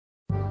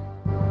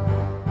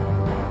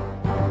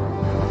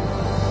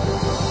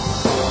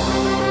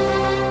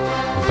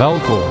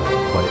Welkom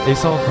by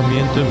SA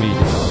Gemeente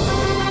Media.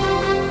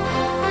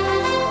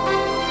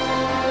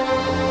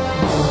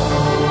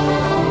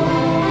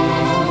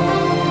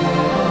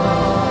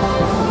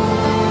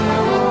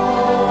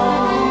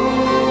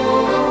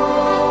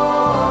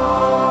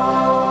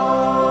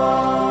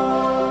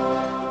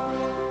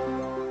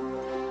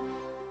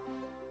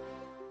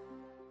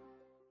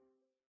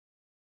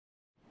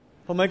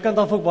 Van my kant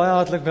af ook baie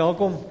hartlik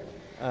welkom.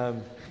 Het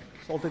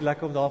is altyd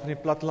lekker om daar van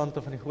die platteland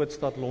of van die groot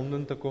stad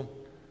Londen te kom.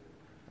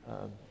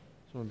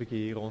 So 'n bietjie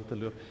hier rond te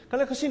loop. Kan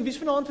ek gesien, wie's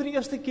vanaand vir die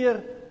eerste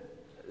keer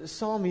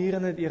saam hier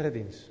in 'n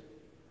erediens?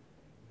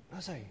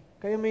 Daar's hy.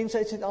 Kan jy mense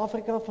uit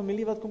Suid-Afrika,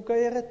 familie wat kom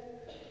kuier het?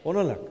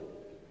 Wonderlik.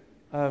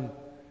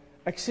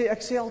 Ek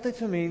sê altyd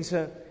vir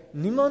mense,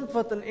 niemand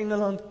wat in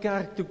Engeland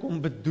kerk toe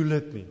kom bedoel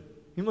dit nie.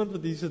 Niemand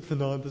wat hier sit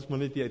vanaand is maar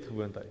net nie uit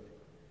gewoonheid.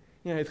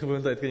 Nie uit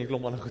gewoonheid kan jy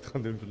klomp ander goed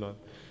gaan doen vanaand.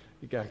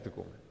 Die kerk te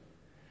kom.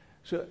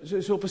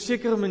 So op 'n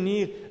sekere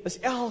manier is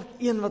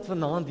elkeen wat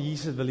vanaand hier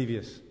sit wil hy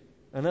wees.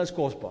 En dit is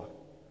kosbaar.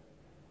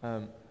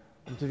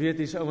 Om te weet,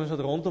 hier's ouens wat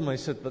rondom my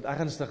sit, wat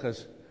ernstig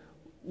is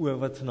oor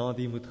wat vanaand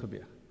hier moet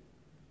gebeur.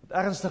 Wat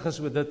ernstig is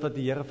oor dit wat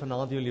die Here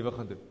vanaand in jou lewe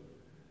gaan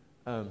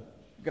doen.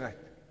 Great.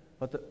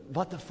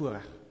 Wat 'n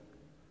voorreg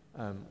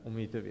om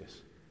hier te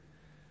wees.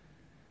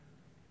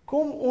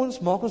 Kom ons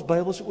maak ons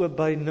Bybels oop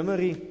by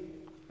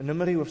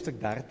Numeri hoofstuk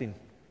 13.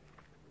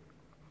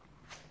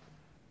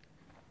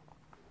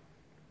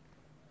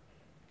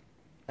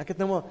 Ek het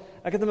nou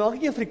elke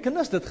keer vir die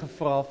kinders dit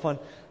gevra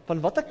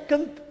van wat 'n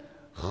kind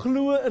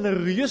glo in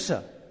 'n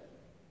reuse.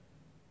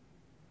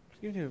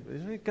 Dis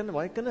nie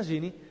baie kinders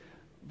hier nie.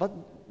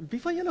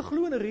 Wie van julle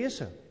glo in 'n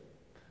reuse?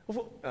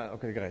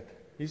 Okay, great.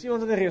 Hier is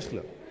iemand wat in 'n reus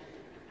glo.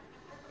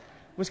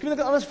 Miskien moet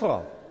ek anders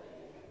vra.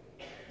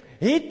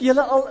 Het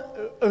julle al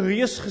 'n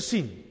reus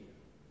gesien?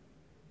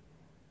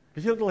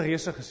 Wie het al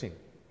reuse gesien?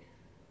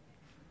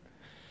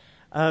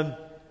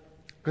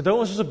 Ek onthou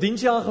ons was op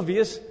diensjaar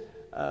gewees,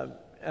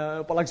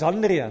 op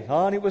Alexandrië,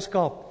 daar in die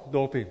Oos-Kaap,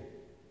 dorpie.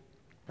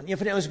 En een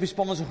van die ouens op die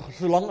span was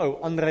so lang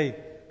ou, Andrei,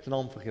 ek sy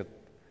naam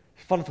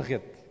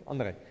vergeet,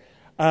 Andrei.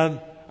 En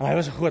hy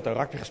was 'n groot ou,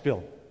 rugby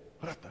gespeel.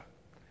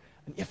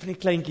 En een van die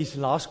kleintjies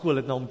laerskool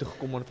het na hom toe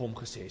gekom en vir hom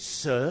gesê,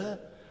 "Sir,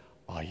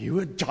 are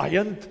you a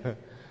giant?"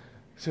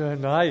 So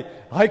en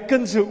hy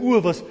kind se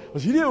oë was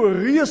hierdie ou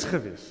 'n reus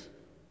gewees.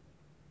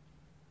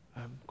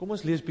 Kom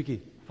ons lees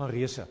bietjie van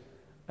reuse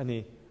in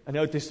die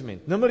Ou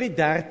Testament. Numeri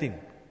 13.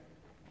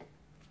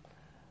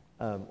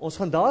 Ons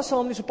gaan daar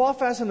saam lees 'n paar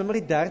verse in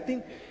Numeri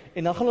 13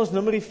 en dan gaan ons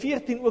Numeri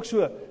 14 ook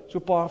so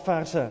 'n paar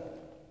verse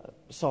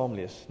saam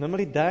lees.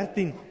 Numeri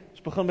 13,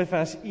 ons begin by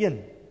vers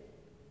 1.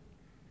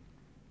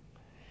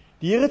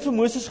 Die Here het vir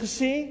Moses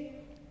gesê,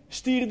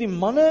 stuur die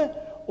manne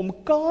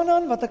om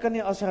Kanaan wat ek aan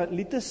die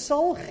Israeliete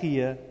sal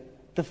gee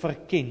te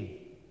verken.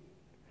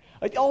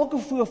 Uit elke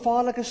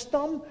voorvaderlike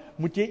stam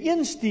moet jy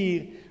een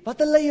stuur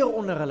wat 'n leier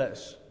onder hulle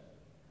is.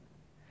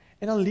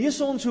 En dan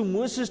lees ons hoe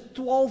Moses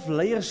 12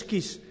 leiers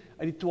kies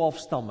uit die 12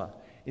 stamme.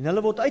 En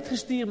hulle word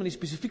uitgestuur met die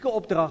spesifieke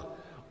opdrag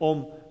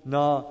om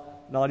na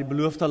die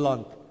beloofde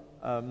land,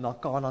 na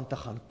Kanaan te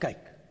gaan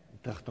kyk en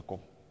terug te kom.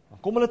 Dan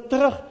kom hulle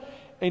terug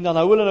en dan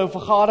hou hulle nou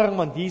vergadering,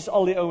 want hier's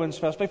al die ouens,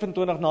 vers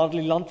 25, nadat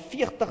hulle die land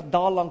 40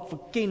 dae lank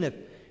verken het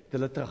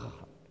hulle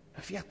teruggegaan.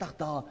 40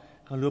 dae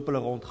gaan loop hulle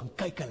rond, gaan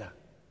kyk hulle.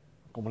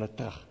 Dan kom hulle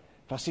terug.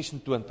 Vers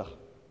 26.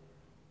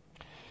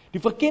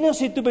 Die verkenners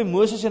het toe by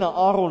Moses en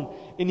Aaron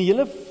en die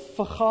hele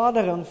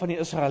vergadering van die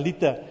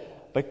Israeliete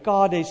by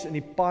Kades in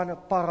die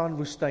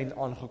Paran-woestyn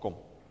aangekom.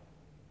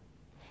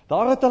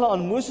 Daar het hulle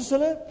aan Moses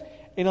hulle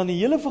en aan die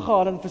hele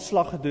vergadering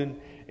verslag gedoen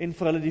en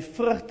vir hulle die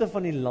vrugte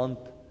van die land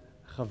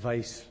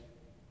gewys.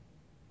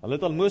 Hulle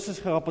het aan Moses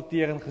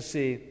gerapporteer en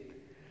gesê,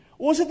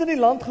 ons het in die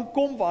land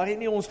gekom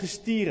waarheen U ons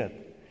gestuur het.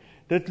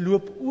 Dit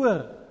loop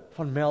oor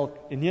van melk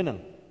en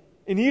honing.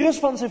 En hier is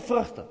van sy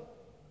vrugte.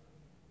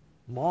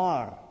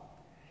 Maar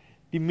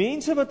die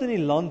mense wat in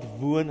die land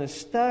woon is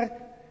sterk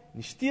en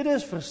die stede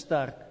is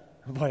versterk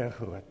baie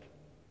groot.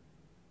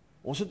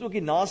 Ons het ook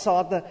die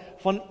nasate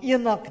van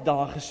Enak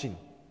daar gesien.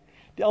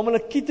 Die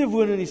Amalekiete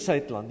woon in die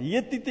suidland, die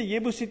Hetiete,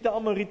 Jebusiete,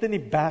 Amoriete in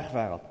die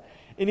bergwêreld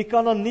en die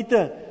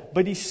Kanaaniete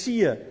by die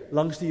see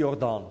langs die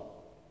Jordaan.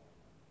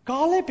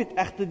 Kaleb het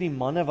egter die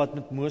manne wat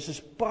met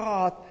Moses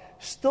praat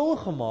stil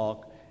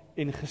gemaak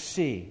en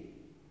gesê,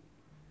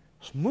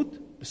 ons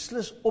moet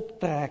beslis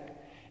optrek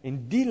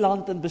en die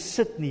land in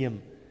besit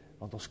neem,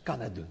 want ons kan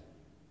dit doen.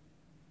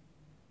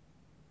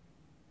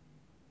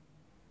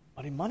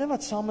 Maar die manne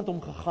wat saam met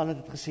hom gegaan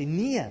het gesê,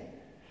 nee,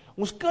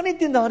 ons kan nie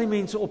teen daardie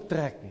mense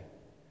optrek nie,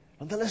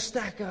 want hulle is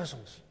sterker as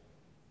ons.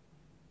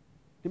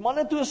 Die manne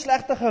het toe 'n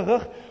slegte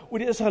gerug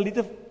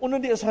onder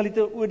die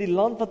Israeliete oor die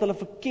land wat hulle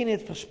verken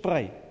het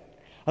versprei.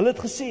 Hulle het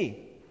gesê,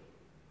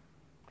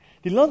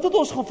 die land wat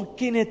ons gaan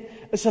verken het,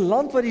 is 'n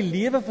land wat die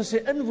lewe vir sy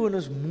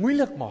inwoners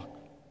moeilik maak,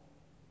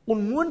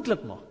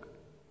 onmoontlik maak.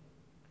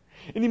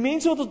 En die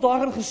mense wat ons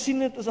daarin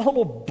gesien het, is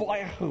almal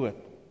baie groot.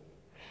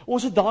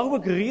 Ons het daar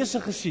ook reuse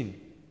gesien.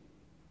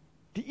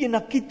 Die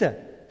Enakiete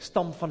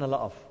stam van hulle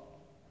af.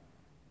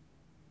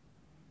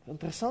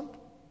 Interessant.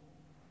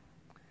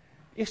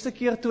 eerste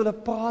keer toe hulle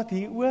praat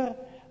hieroor,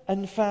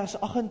 in vers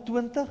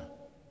 28,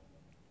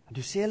 en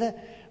toe sê hulle,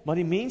 maar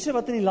die mense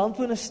wat in die land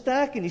woon is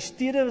sterk, en die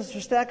stede is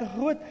versterk en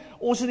groot,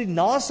 ons het die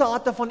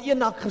nasate van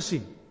Enak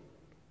gesien.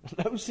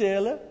 Nou sê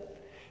hulle,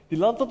 die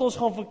land wat ons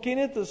gaan verken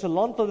het, is 'n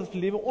land wat dit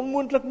vir lewe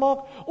onmoontlik maak,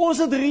 ons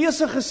het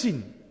reëse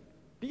gesien,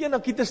 die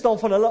Enakiete staan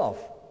van hulle af.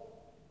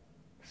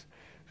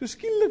 So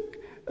skielik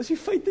is die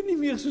feite nie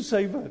meer so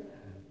suiwer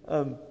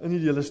in die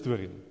hele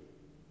storie nie.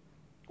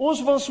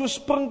 Ons was so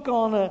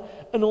sprinkane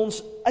in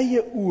ons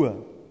eie oë,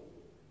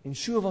 en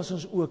so was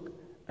ons ook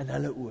in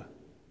hulle oë.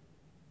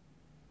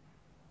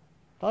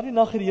 Daardie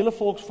nag het die hele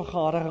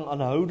volksvergadering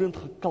aanhoudend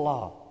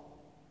gekla.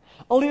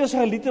 Al die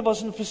Israeliete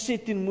was in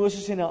verset teen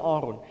Moses en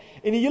Aaron,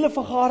 en die hele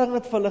vergadering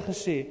het vir hulle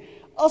gesê,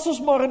 as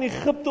ons maar in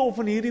Egipte of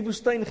in hierdie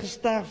woestyn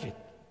gesterf het,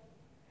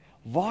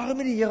 waarom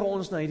het die Here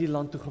ons na hierdie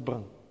land toe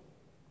gebring?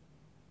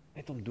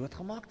 Net om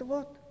doodgemaak te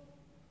word?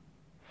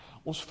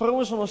 Ons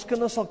vrouens en ons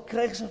kinders sal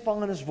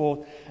krygsgevangenes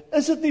word.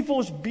 Is dit nie vir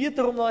ons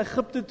beter om na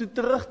Egipte toe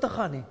terug te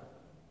gaan nie?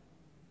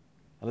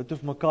 Hulle het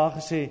vir mekaar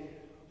gesê,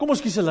 kom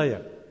ons kies 'n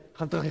leier,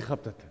 gaan terug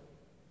Egipte toe.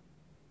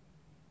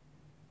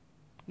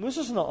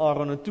 Moses en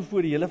Aaron het toe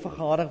voor die hele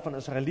vergadering van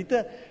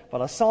Israeliete, wat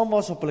daar saam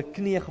was, op hulle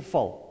knieë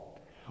geval.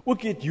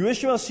 Ook het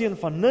Joshua seun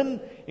van Nun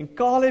en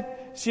Caleb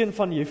seun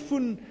van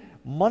Jefune,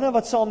 manne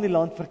wat saam die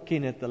land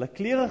verken het, hulle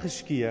klere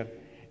geskeur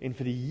en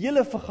vir die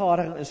hele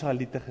vergadering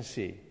Israeliete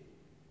gesê,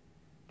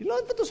 die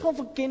land wat ons gaan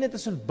verken het,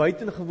 is 'n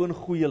buitengewoon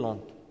goeie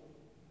land.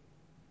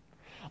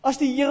 As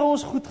die Here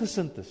ons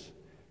goedgesind is,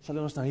 sal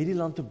hy ons na hierdie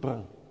land toe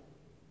bring.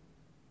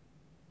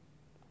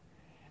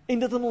 En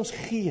dit aan ons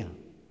gee,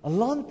 'n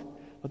land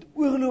wat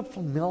oorloop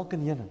van melk en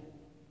honing.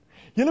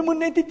 Julle moet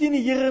net nie teen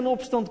die Here in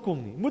opstand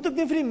kom nie. Moet ook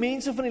nie vir die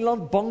mense van die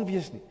land bang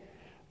wees nie.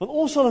 Want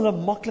ons sal hulle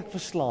maklik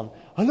verslaan.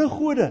 Hulle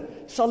gode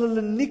sal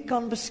hulle nie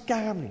kan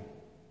beskerm nie.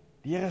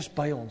 Die Here is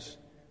by ons.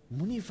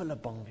 Moenie vir hulle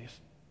bang wees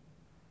nie.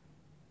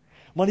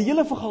 Maar die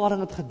hele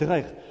vergadering het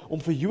gedreig om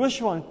vir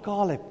Joshua en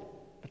Caleb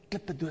met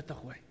klippe dood te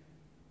gooi.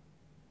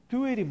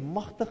 Toe het die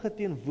magtige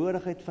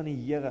teenwoordigheid van die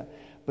Here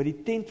by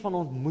die tent van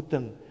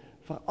ontmoeting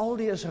vir al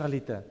die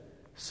Israeliete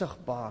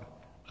sigbaar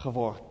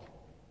geword.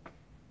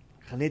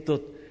 Ek gaan net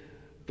tot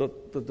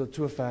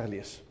so ver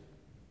lees.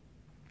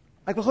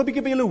 Ek wil gou 'n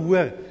bietjie by julle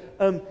hoor.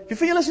 Wie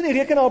van julle is in die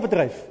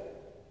rekenaarbedryf?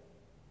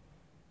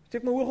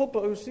 Steek my hoog op,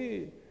 ou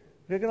sien.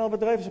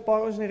 Rekenaarbedryf, is 'n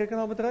paar ouens in die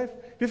rekenaarbedryf.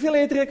 Wie van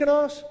julle het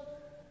rekenaars?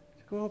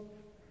 Steek op.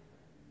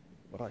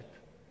 Right.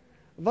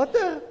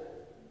 Watter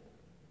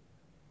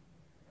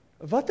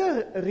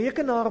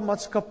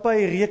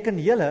rekenaarmaatskappy reken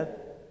julle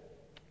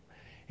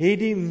het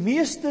die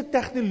meeste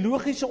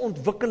tegnologiese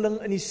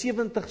ontwikkeling in die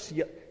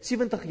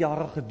 70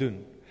 jare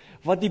gedoen,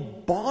 wat die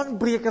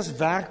baanbrekers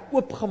werk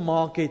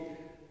oopgemaak het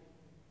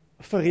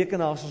vir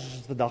rekenaars soos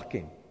ons vandag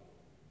ken?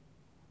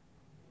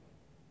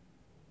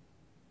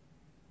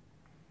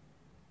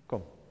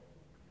 Kom.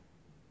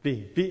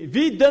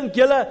 Wie dink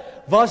julle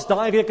was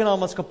daai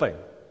rekenaarmaatskappy?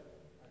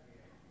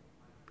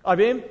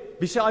 IBM?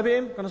 Wie sê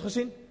IBM? Kan ons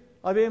gesien?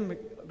 IBM,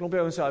 klompie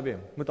ouens sê IBM.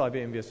 Moet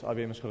IBM wees,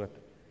 IBM is groot.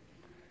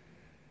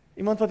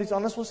 Iemand wat iets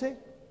anders wil sê?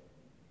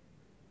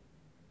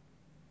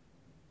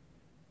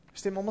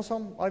 Stem almal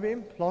saam,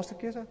 IBM, laaste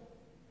keuse?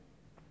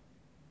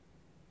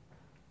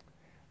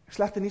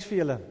 Slegte nuus vir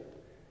julle.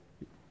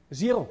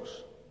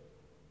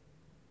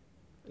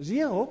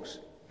 Xerox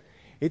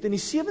het in die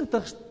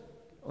 70s,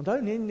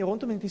 onthou nie,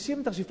 rondom in die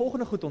 70s die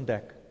volgende goed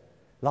ontdek.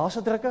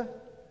 Laserdrukker,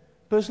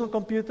 personal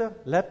computer,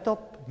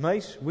 laptop,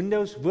 muis,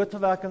 Windows,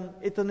 woordverwerking,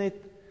 internet,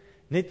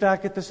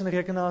 netwerke tussen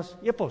rekenaars,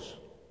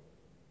 e-pos.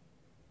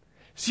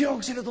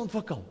 Xerox het dit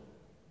ontwikkel.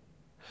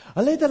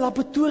 Hulle het 'n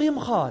laboratorium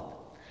gehad,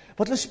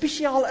 wat hulle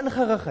spesiaal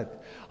ingerig het.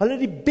 Hulle het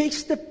die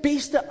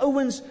beste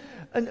ouens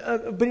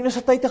by die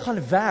universiteite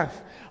gaan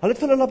werf. Hulle het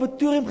vir 'n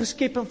laboratorium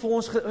geskep en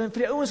vir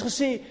die ouens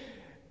gesê,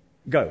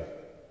 go.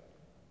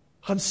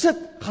 Gaan sit,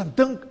 gaan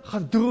dink,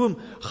 gaan droom,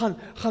 gaan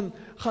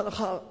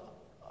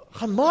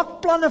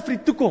maak planne vir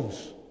die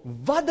toekoms.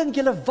 Wat dink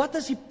julle, wat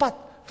is die pad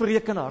vir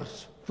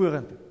rekenaars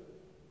vorentoe?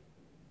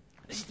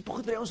 Dis die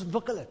goed wat ons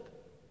ontwikkel het.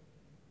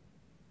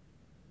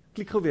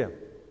 Klik gou weer.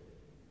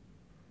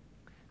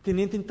 In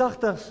die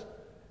 1980s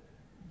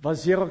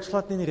was Xerox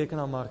glad nie in die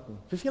rekenaarmark nie.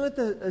 Wie van julle het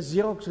 'n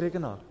Xerox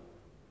rekenaar?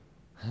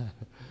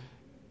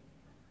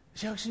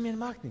 Xerox is nie meer in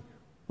die mark nie.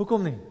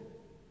 Hoekom nie?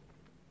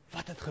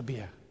 Wat het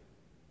gebeur?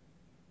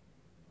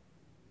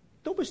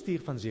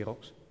 Topbestuur van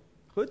Xerox.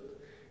 Goed.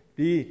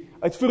 Die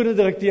uitvoerende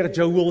direkteur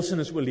Joe Wilson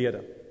is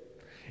oorlede.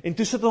 En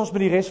toe sit ons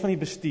met die res van die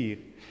bestuur.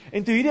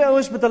 En toe hierdie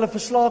ouens met hulle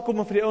verslae kom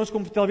en vir die ouens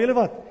kom vertel, weet julle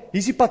wat? Hier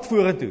is die pad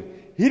vorentoe.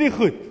 Hierdie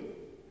goed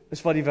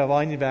is wat die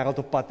waar in die wêreld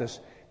op pad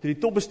is. Toe die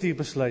topbestuur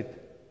besluit,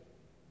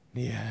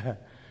 nee,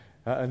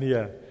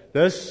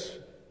 dis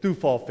too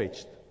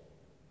far-fetched.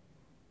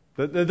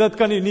 Dit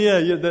kan nie,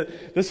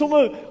 dis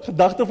sommer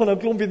gedagte van 'n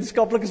klomp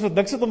wetenskaplikes wat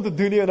niks het om te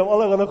doen nie, en dan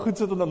allerlei goed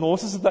sit en dan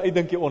ons is dit 'n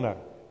uitdinkie onder.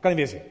 Kan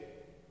nie wees nie.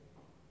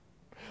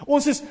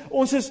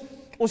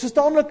 Ons is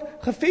taamlik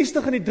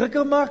gevestig in die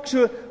drukkermark,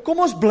 so kom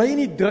ons bly in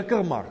die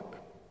drukkermark.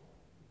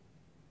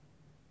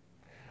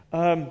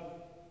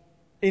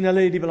 En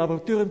hulle het die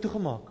laboratorium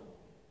toegemaak.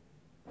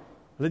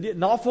 Hulle het die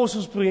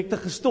navorsingsprojekte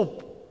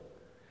gestop.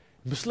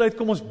 Besluit,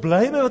 kom ons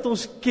bly by wat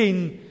ons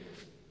ken.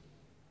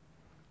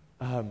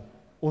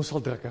 Ons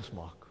sal drukkers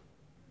maak.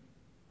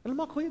 Hulle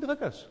maak goeie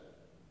drukkers.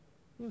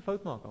 Nie 'n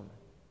fout maak aan my.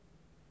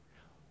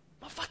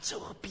 Maar wat sou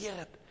gebeur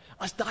het,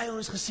 as daai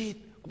ons gesê het,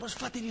 kom ons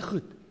vat hierdie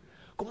goed,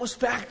 kom ons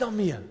werk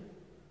daarmee.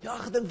 Ja,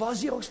 gedink, waar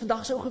is hier ons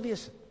vandag sou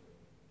gewees het?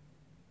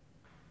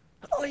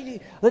 Hulle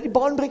het die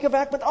baanbreker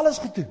werk met alles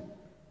gedoen.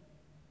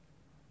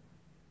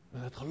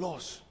 Hulle het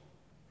gelos.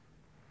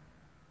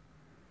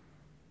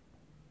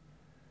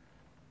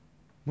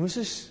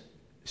 Moses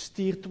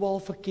stuur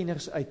 12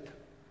 verkenners uit,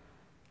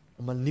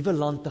 om 'n nuwe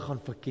land te gaan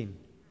verken.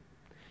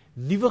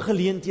 Nuwe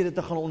geleenthede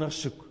te gaan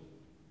ondersoek.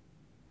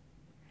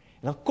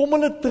 En dan kom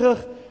hulle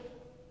terug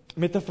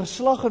met 'n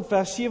verslag in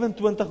vers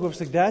 27,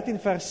 hoofstuk 13,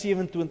 vers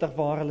 27,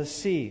 waar hulle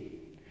sê,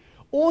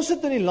 ons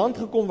het in die land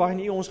gekom waarin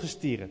U ons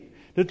gestuur het.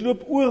 Dit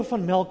loop oor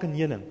van melk en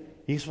honing.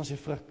 Hier is van sy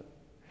vrugte.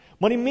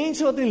 Maar die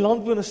mense wat in die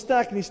land woon is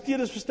sterk en die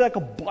stede is versterk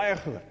en baie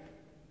groot.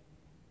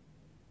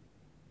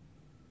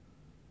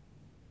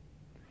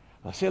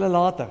 Dan sê hulle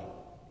later,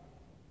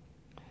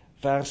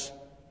 vers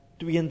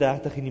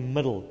 32 in die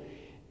middel,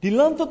 die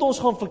land wat ons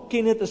gaan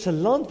verken het, is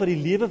 'n land wat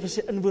die lewe vir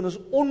sy inwoners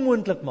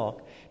onmoontlik maak.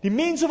 Die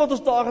mense wat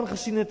ons daarin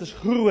gesien het, is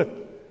groot.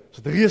 Ons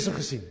het reuse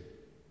gesien.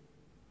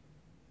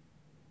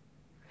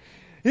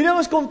 Hierdie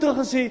ons kom terug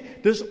en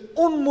sê, dis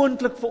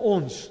onmoontlik vir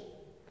ons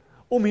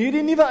om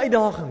hierdie nuwe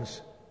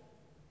uitdagings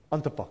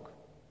aan te pak.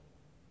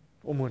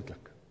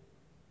 Onmoontlik.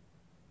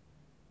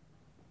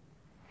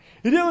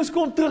 Hierdie ons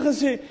kom terug en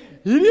sê,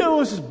 hierdie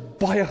ons is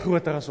baie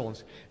groter as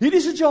ons.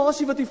 Hierdie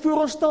situasie wat hier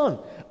voor ons staan,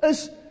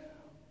 is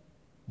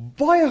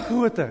baie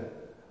groter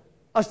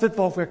as dit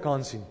waarvoor ek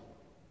kan sien.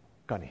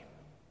 Kan nie.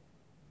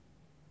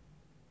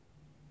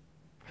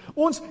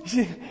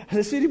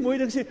 Hulle sê die mooi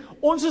ding sê,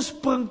 ons is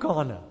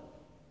sprinkane.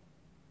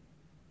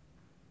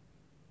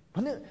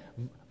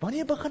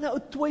 Wanneer begin jy ou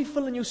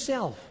twyfel in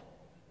jouself?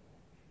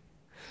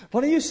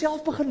 Wanneer jy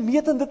jouself begin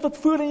meet in dit wat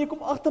voor en jy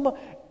kom agter, maar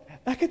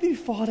ek het nie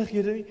die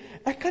vaardighede nie,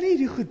 ek kan nie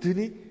hierdie goed doen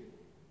nie,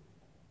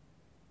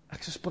 ek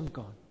is 'n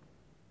sprinkaan.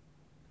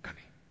 Kan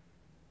nie.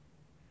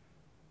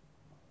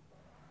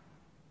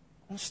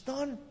 Ons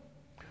staan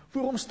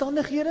voor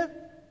omstandighede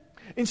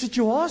en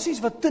situasies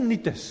wat te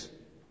nuut is.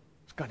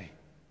 Ons kan nie.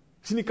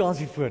 Ons sien nie kans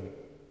hiervoor nie.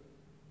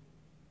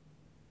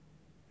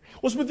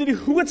 Ons moet hierdie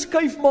groot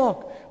skuif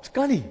maak. Ons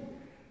kan nie.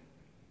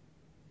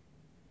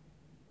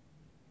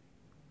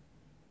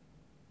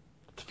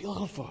 Te veel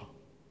gevaar.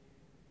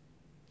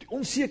 Die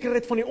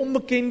onsekerheid van die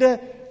onbekende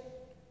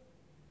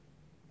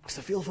is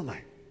te veel vir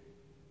my.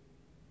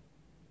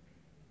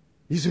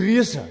 Hier's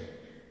reuse.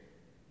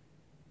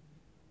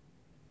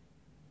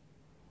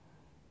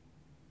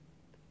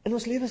 In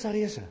ons lewe is daar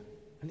reuse.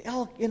 In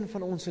elkeen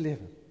van ons se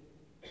lewe.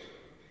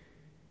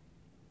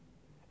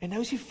 En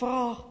nou is die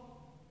vraag,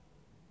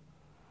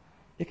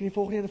 ek kan die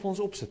volgende ene vir ons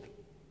opsit.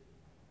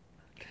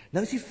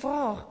 Nou is die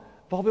vraag,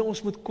 waarby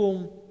ons moet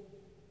kom,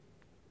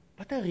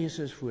 wat 'n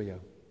reuse is voor jou?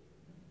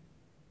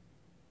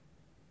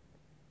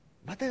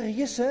 Wat 'n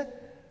reuse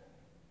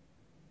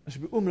is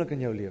op die oomblik in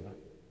jou lewe?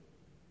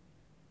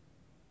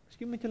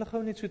 Miskien moet julle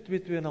gou net so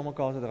 2 na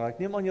mekaar te draai. Ek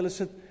neem aan julle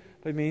sit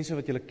by mense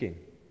wat julle ken.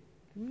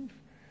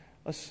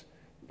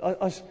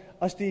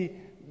 As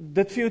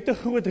dit vir jou te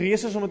groot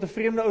reuse is om met 'n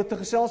vreemde ou te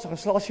gesels, dan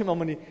gesels jy maar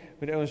met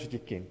die ouens wat jy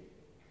ken.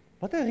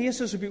 Wat 'n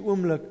reuse is op die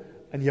oomblik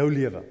in jou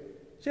lewe?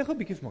 Sê gou 'n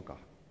bietjie vir mekaar.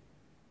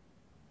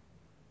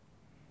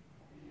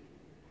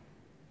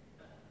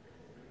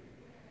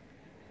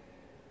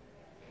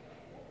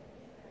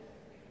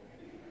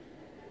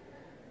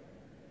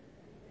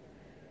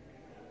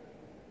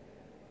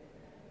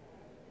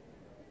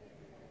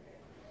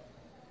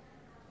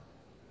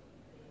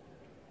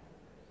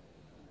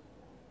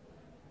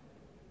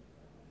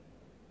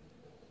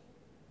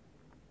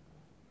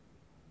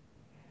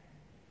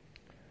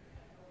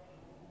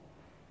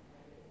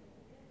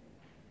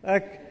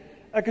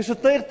 Ek is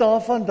oortuig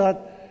daarvan dat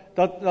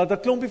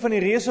 'n klompie van die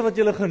reuse wat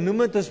jy genoem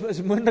het,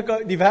 is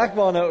moontlik die werk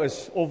waar nou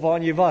is, of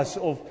waar jy was,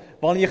 of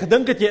waar jy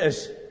gedink het jy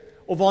is,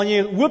 of waar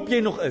jy hoop jy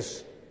nog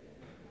is.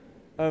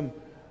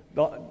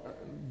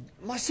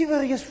 Massiewe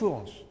reus voor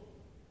ons.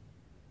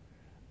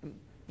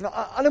 Nou,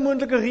 alle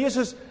moontlike reus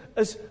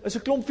is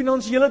 'n klomp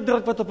finansiële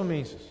druk wat op 'n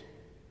mens is.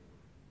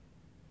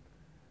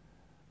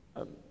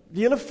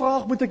 Die hele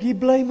vraag, moet ek hier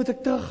bly, moet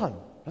ek teruggaan?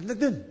 Wat moet ek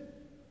doen?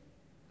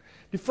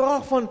 Die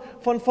vraag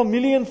van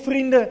familie en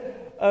vriende,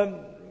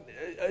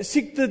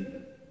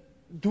 siekte,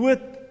 dood,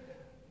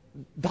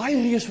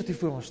 daai reus wat hier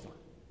voor ons staan.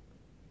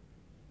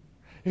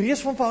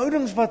 Reus van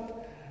verhoudings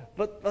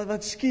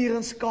wat skuur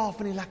en skaaf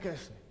en nie lekker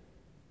is nie.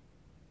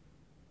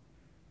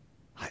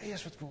 Daai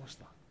reus wat voor ons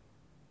staan.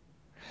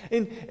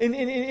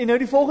 En nou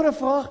die volgende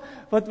vraag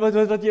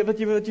wat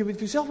jy met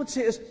jouself moet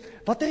sê is,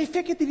 watter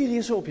effek het die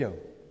reuse op jou?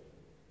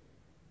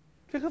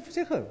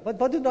 Sê gou,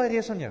 wat doen daai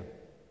reus aan jou?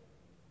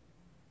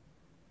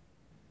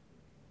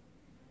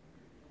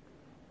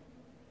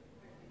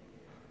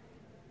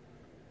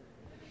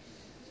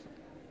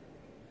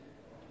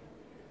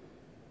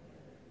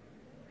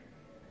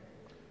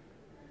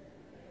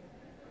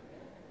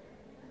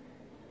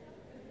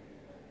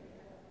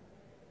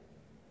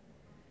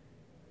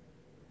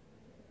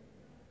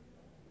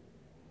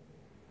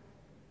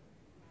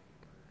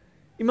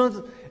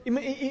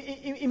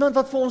 Iemand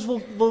wat vir ons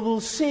wil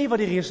sê wat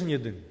die reus in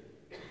jou doen.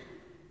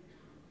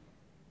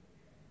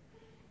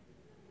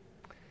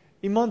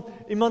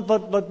 Iemand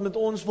wat met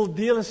ons wil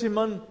deel en sê,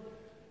 man,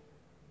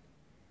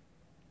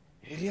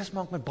 die reus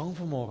maak my bang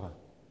vir môre.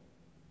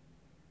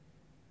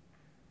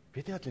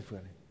 Weet jy wat lê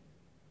voor nie?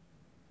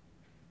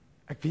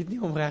 Ek weet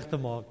nie om reg te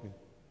maak nie.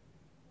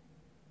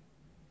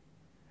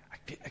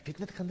 Ek weet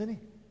net ek gaan dit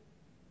nie.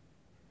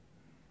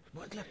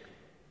 Moontlik.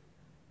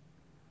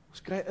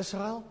 Ons kry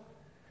Israel,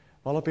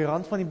 waar op die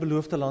rand van die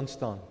beloofde land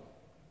staan.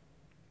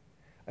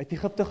 Uit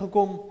Egipte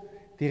gekom,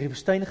 deur die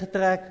woestyn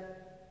getrek,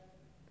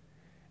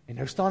 en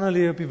nou staan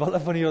hulle op die walle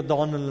van die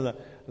Jordaan en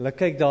hulle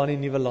kyk daar in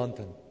die nuwe land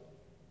in.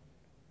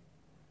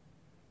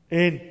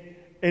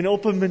 En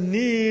op 'n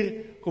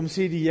manier kom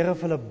sê die Here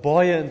vir hulle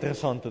baie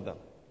interessante ding.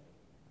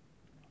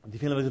 Want die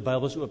van hulle wat die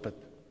Bybels oop het.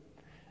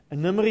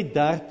 In Numeri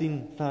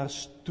 13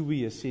 vers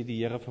 2 sê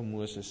die Here vir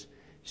Moses: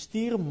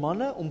 stuur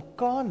manne om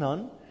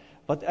Kanaan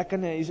wat ek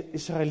aan die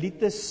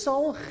Israeliete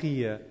sal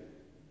gee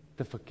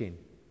te verken.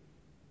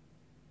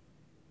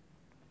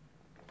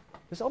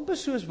 Dis amper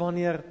soos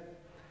wanneer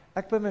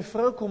ek by my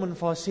vrou kom en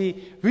vir haar sê,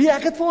 wie,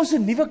 ek het vir ons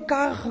 'n nuwe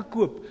kar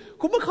gekoop.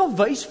 Kom ek gaan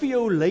wys vir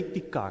jou hoe lyk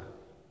die kar.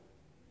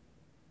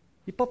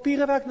 Die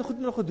papiere werk nog goed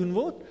moet nog gedoen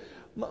word,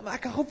 maar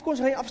ek kan gou vir ons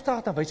ry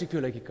afstart dan wys ek vir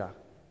jou hoe lyk die kar.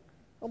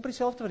 Amper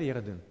dieselfde wat die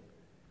Here doen.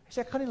 Hy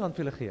sê ek gaan nie land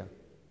vir julle gee.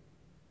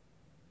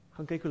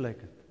 Gaan kyk hoe lyk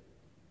dit.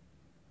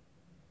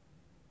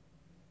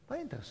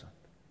 Baie interessant.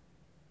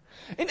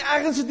 En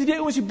ergens het hierdie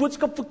ouens die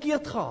boodskap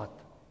verkeerd gehad.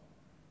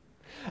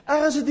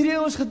 Ergens het hierdie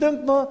ouens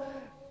gedink, maar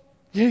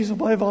jy is op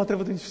baie water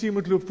wat in die see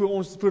moet loop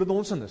voordat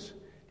ons in is.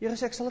 Die Here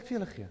sê ek sal dit vir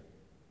julle gee.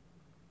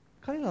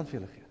 Ek gaan nie land vir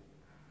julle gee.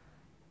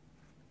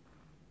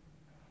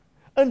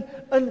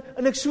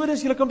 In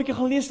Exodus, julle kan 'n bietjie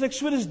gaan lees in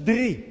Exodus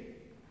 3.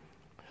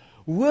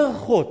 Hoor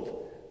God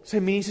sy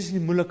mense is in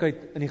die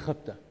moeilikheid in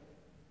Egipte.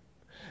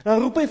 Dan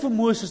roep hy vir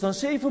Moses, dan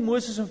sê hy vir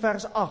Moses in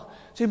vers 8,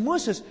 sê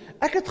Moses,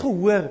 ek het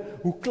gehoor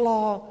hoe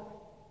kla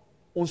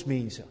ons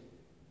mense.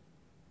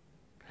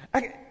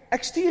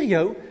 Ek stuur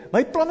jou,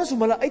 my plan is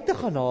om hulle uit te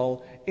gaan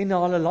haal en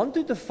na hulle land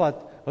toe te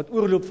vat wat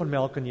oorloop van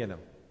melk en honing.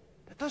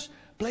 Dit was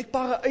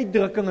blykbare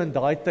uitdrukking in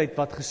daai tyd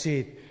wat gesê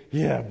het,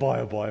 ja,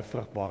 baie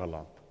vrugbare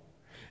land.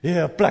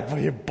 Ja, 'n plek waar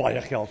jy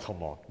baie geld gaan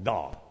maak.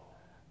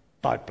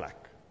 Daai plek.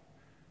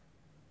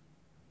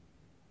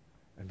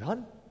 En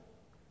dan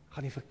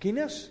gaan die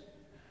verkenners,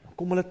 dan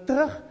kom hulle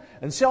terug,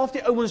 en selfs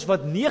die ouens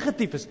wat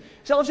negatief is,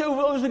 selfs die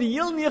ouens wat die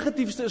heel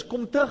negatiefste is,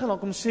 kom terug en dan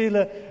kom sê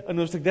hulle in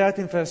hoofstuk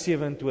 13 vers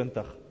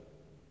 27.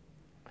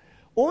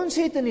 Ons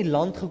het in die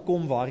land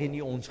gekom waarheen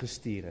U ons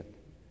gestuur het.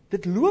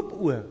 Dit loop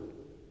oor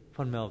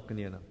van melk en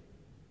honing.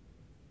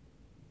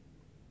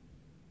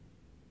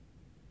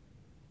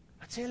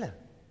 Wat sê hulle?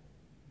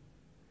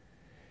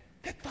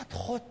 Dit wat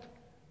God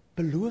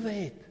beloof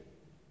het,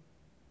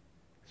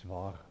 is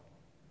waar.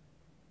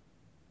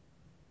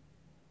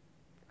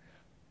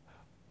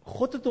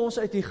 God het ons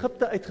uit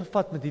Egipte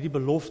uitgevat met hierdie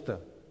belofte.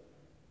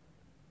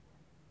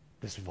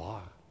 Dis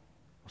waar.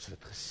 Ons het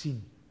dit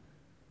gesien.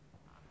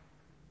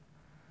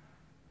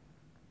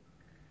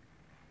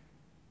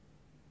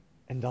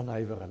 En dan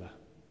huiwer hulle.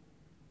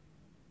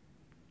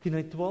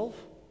 10:12,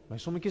 my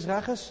sommetjies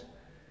reg is,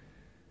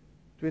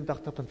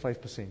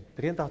 82.5%,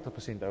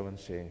 83%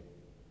 ouens sê,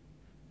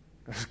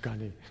 ons kan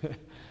nie,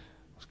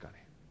 ons kan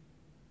nie.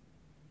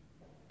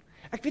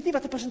 Ek weet nie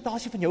wat 'n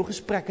persentasie van jou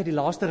gesprekke die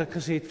laaste ruk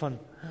gesê het van,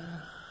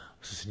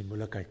 ons is in die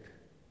moeilikheid.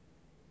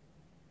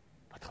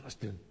 Wat gaan ons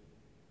doen?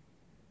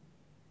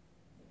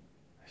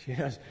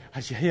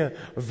 As jy 'n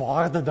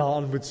waarde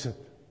daaraan moet sit.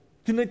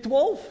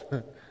 10:12.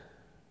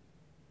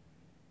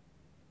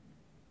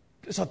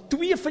 Is daar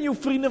 2 van jou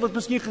vriende wat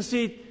miskien gesê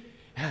het,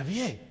 ja,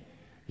 weet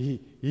jy,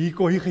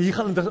 hier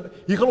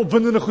gaan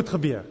opwindende goed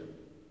gebeur.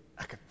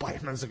 Ek het baie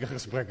mense sulke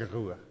gesprekke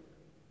gehoor.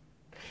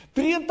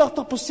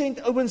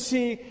 83% ouens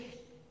sê,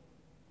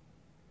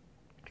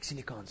 ek sien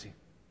die kans nie.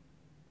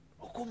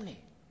 Hoekom nie?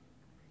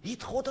 Hier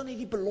het God dan nie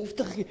die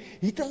belofte gegee.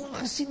 Hier het hulle al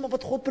gesien, maar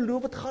wat God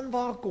beloof het gaan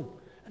waar kom.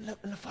 En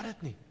hulle vat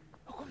dit nie.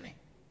 Hoekom nie?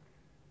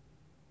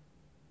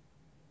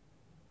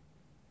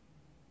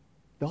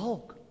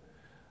 Dalk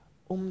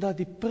omdat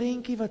die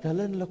prentjie wat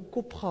hulle in hulle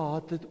kop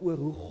gehad het oor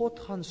hoe God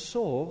gaan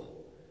sorg,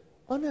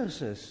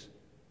 anders is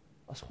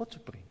as God se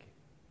prentjie.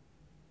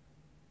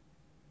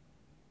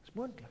 Dis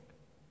moontlik.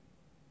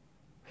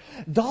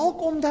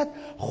 Dalk omdat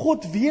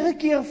God weer 'n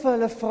keer vir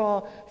hulle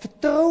vra,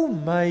 vertrou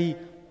my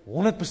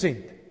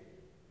 100%.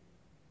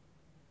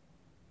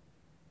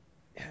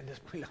 Ja,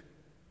 dis moeilik.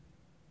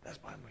 Dis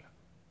baie moeilik.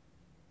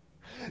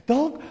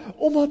 Dalk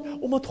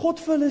omdat God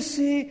vir hulle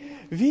sê,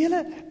 weet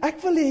julle,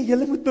 ek wil hê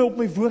julle moet my op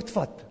my woord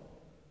vat.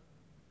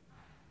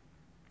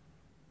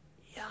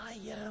 Ja,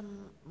 Here,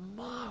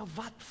 maar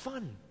wat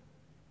van?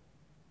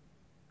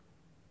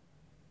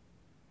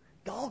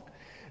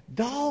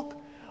 Dalk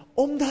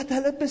omdat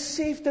hulle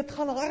besef dit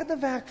gaan harde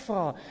werk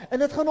vra en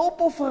dit gaan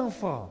opoffering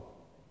vra.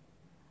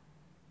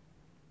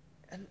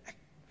 En ek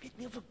weet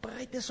nie of ek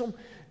bereid is om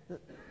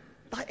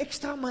daai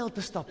ekstra myl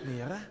te stap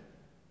nie, Here.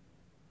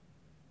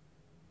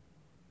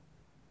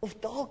 Of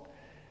dalk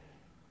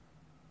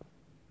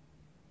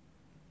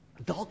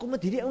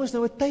omdat hierdie ouens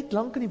nou 'n tyd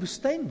lank in die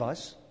woestyn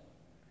was,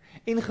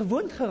 en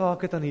gewoond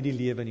geraak het aan hierdie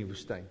lewe in die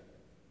woestyn.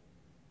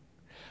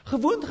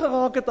 Gewoond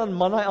geraak het aan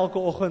manna elke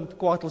oggend,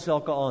 kwartels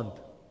elke aand.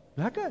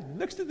 Lekker,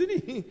 niks te doen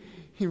nie.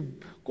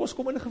 Kos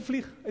kom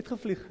uitgevlieg.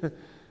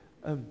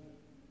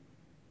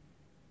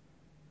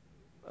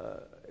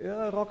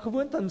 Ja, raak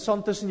gewoond aan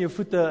sand tussen jou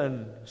voete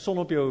en son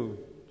op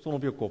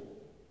jou kop.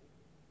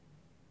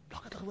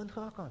 Dalk het gewoond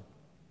geraak aan.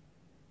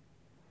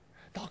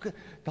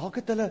 Dalk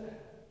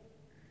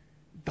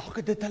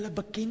het dit hulle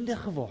bekende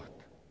geword.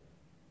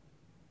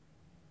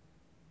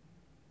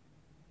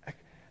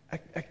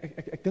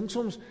 Ek dink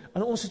soms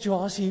aan ons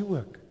situasie hier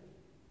ook.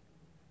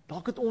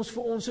 Dalk het ons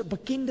vir ons 'n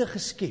bekende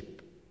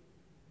geskep,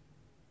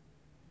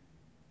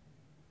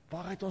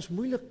 waaruit ons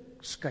moeilik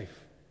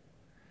skuif.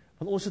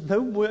 Want ons het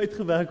nou mooi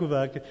uitgewerk hoe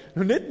werk het,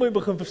 nou net mooi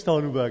begin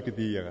verstaan hoe werk het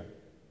die Here.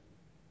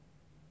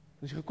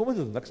 As jy gekom het,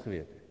 het niks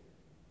geweet.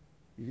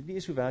 Jy weet nie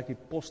eens hoe werk die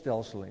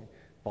posstelsel en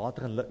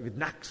water en jy weet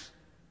niks.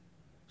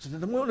 So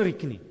dit is mooi onder die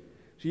knie.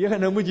 So Here,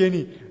 nou moet jy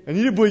nie, en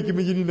hierdie bootjie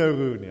moet jy nie nou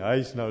roer nie, hy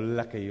is nou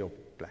lekker hier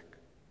op plek.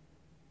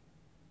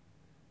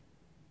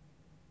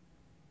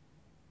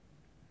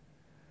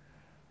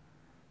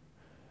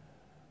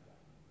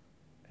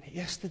 Die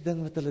eerste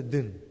ding wat hulle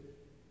doen,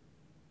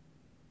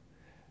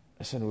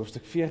 is in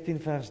hoofstuk 14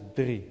 vers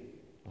 3,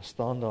 daar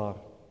staan daar,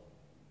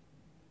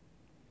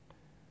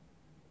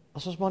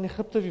 as ons maar in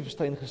Egipte of die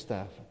woestyn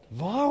gesterf het,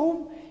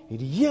 waarom het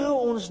die Here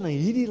ons na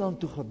hierdie land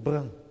toe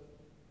gebring?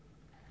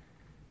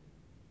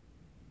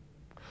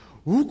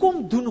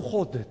 Hoekom doen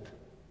God dit?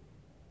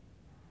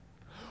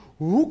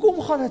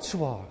 Hoekom gaan dit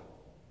swaar?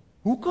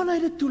 Hoe kan hy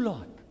dit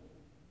toelaat?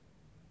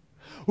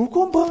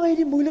 Hoekom bring hy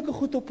die moeilike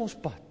goed op ons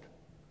pad?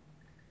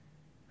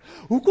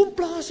 Hoekom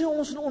plaas hy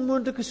ons in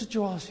onmoontlike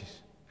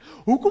situasies?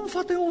 Hoekom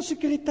vat hy ons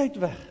sekuriteit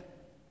weg?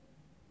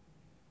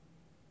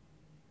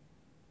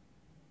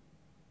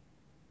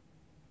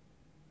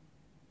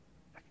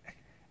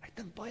 Ek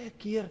dink baie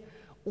keer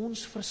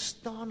ons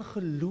verstaan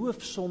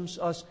geloof soms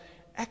as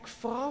ek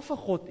vra vir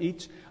God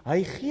iets,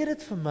 hy gee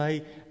dit vir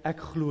my, ek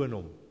glo in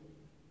hom.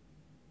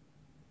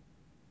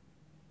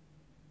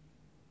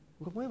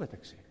 Hoor mooi wat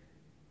ek sê.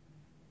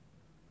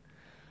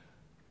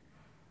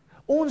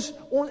 Ons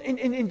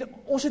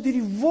het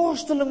hierdie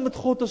worsteling met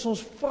God as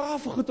ons vra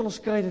vir goed en ons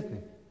kry dit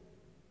nie.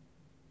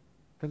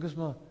 Dink ons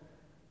maar,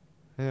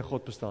 nee,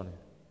 God bestaan nie.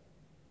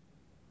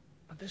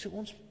 Want dis hoe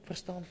ons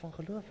verstaan van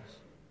geloof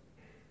is.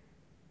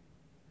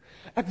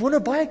 Ek wonder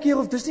baie keer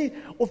of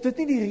dit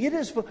nie die rede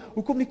is vir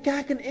hoekom die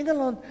kerk in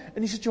Engeland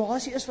in die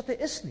situasie is wat hy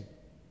is nie.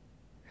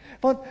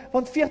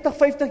 Want 40,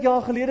 50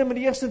 jaar gelede met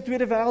die Eerste en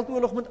Tweede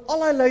Wêreldoorlog, met al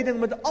die lyding,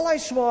 met al die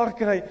swaar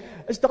kry,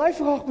 is daai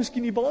vraag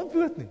miskien nie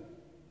beantwoord nie.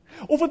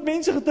 Of het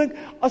mense gedink,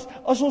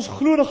 as ons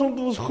glo, dan gaan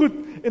dit ons goed,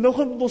 en dan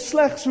gaan dit ons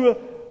sleg, so,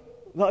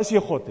 dan is jy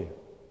God nie.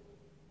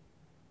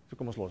 So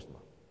kom ons los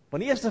maar.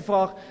 Want die eerste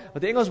vraag,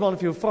 wat die Engelsman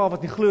vir jou vra,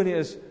 wat nie glo nie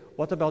is,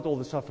 what about all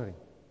the suffering?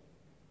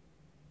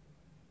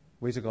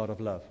 Where's the God of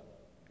love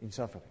in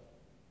suffering?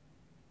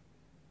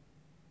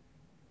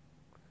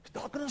 So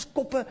daar kan ons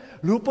koppe,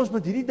 loop ons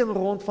met hierdie ding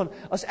rond van,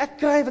 as ek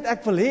kry wat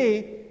ek wil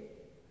hê,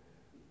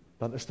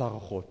 dan is daar 'n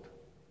God.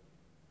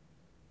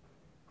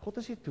 God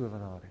is nie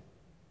towenaar nie.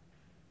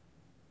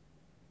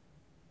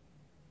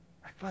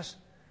 Ek was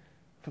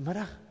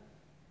vanmiddag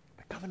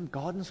by Covent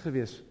Gardens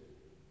gewees,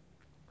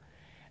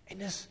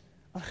 en is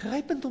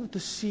aangrypend om te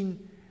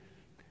sien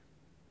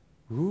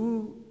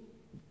hoe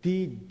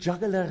die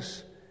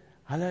jugglers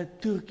hulle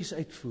toertjies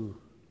uitvoer.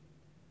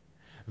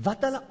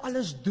 Wat hulle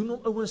alles doen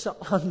om ouens se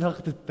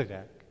aandag te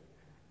trek.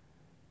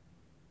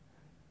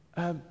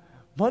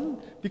 Man,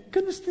 die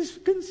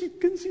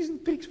kunsies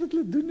en triks wat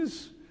hulle doen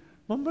is,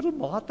 man,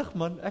 middelmatig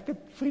man, ek het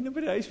vriende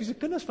by die huis wie se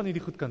kinders van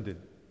hierdie goed kan doen.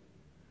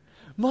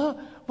 Maar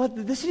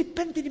dis die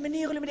punt, die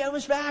manier hoe hulle met die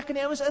ouens werk, en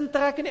die ouens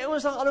intrek, en die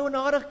ouens dan alhoewel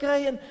nadig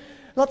kry, en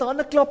laat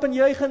hande klap en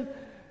juig, en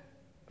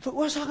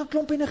veroorsaak 'n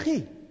klomp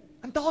energie.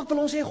 En dalk wil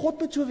ons hê God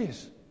moet so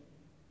wees.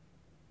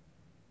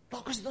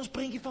 Dalk is dit ons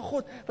prentjie van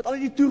God, wat al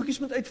die toertjies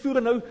moet uitvoer,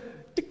 en nou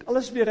tik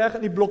alles weer reg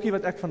in die blokkie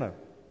wat ek van nou.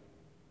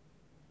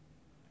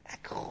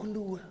 Ek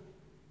glo,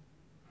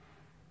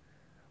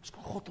 ons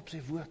kan God op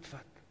sy woord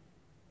vat.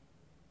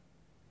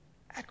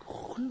 Ek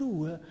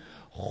glo,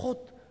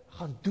 God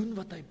gaan doen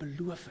wat hy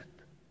beloof het.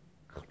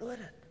 Ek glo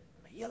dit,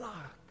 my hele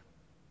hart.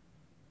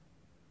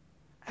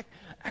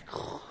 Ek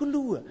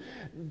glo,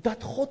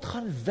 dat God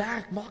gaan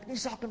werk, maak nie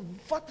saak in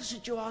wat die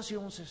situasie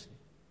ons is nie.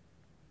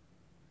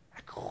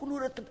 Ek glo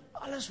dit in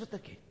alles wat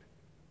ek het.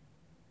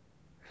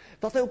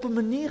 Dat hy op 'n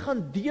manier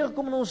gaan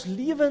deurkom in ons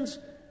lewens,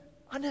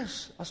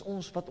 anders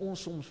as wat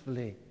ons soms wil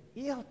hê.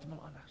 Heeltemal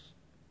anders.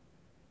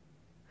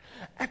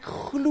 Ek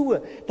glo,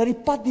 dat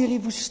die pad deur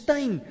die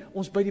woestyn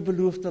ons by die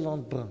beloofde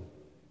land bring.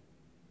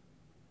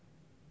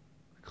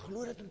 Ek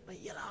glo dit met my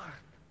hele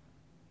hart.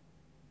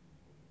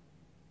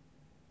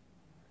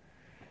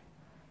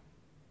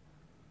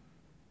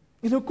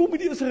 En nou kom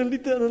die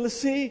Israeliete en hulle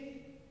sê,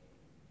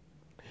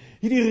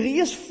 hierdie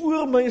reus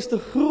voor my is te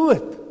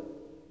groot.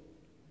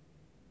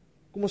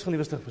 Kom ons gaan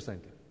liewer terug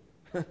woestyn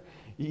toe.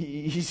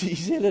 Hier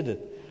sê hulle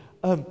dit.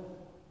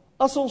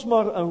 As ons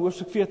maar, in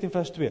hoofstuk 14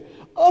 vers 2,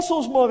 as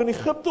ons maar in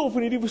Egipte of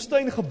in hierdie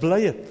woestyn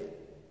gebly het,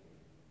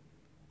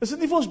 is dit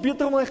nie vir ons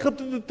beter om na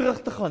Egipte toe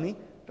terug te gaan nie?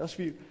 Dis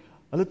vir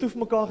hulle toe vir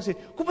mekaar gesê,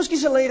 kom ons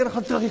kies 'n leier en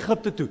gaan terug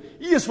Egipte toe.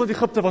 Eers want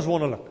Egipte was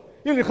wonderlik.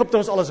 Hier in Egipte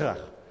was alles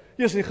reg.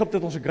 Eers in Egipte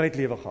het ons 'n great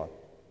lewe gehad.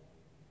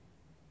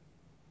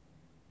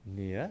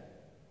 Nee,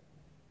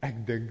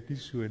 ek dink nie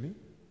so nie.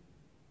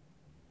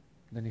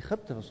 In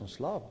Egipte was ons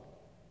slawe.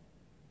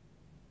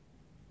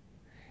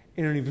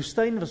 En in die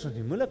woestyn was ons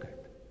die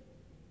moeilikheid.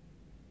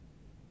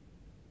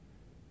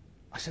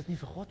 As dit nie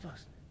vir God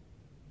was nie.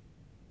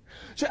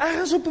 So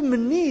ergens op 'n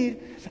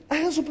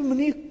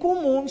manier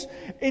kom ons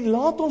en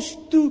laat ons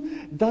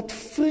toe dat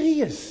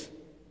vrees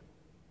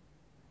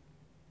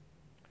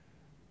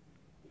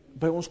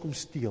by ons kom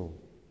steel.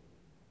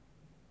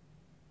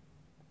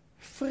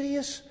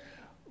 Vrees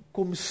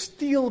kom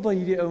steel by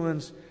hierdie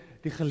ouens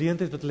die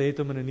geleentheid wat hulle het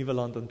om in 'n nuwe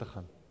land in te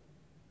gaan.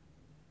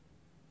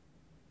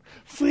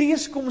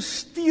 Vrees kom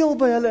steel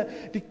by hulle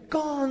die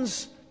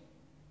kans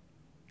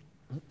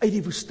om uit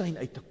die woestyn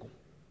uit te kom.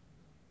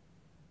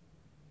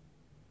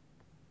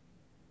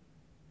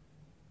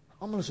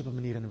 Almal is op 'n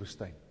manier in 'n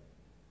woestyn.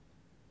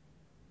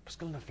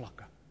 Verskillende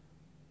vlakke.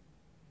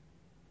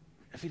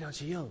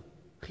 Finansiëel,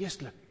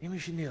 geestelik,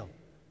 emosioneel,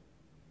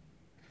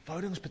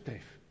 verhoudings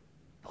betref.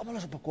 Almal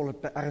is op 'n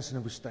kolop ergens in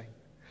 'n woestyn.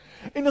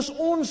 En as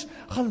ons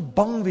gaan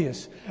bang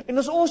wees, en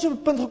as ons op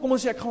 'n punt gekom en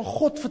sê ek gaan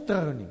God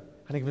vertrou nie,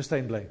 gaan ek in die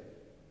woestyn bly.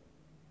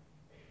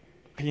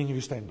 Gaan jy in die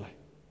woestyn bly?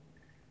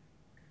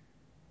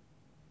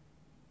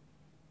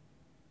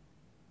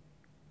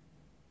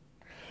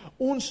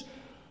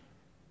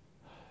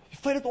 Die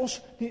feit dat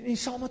ons nie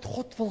saam met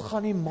God wil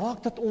gaan nie,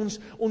 maak dat ons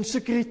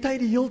sekuriteit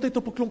die hele tyd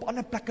op 'n klomp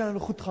ander plekke en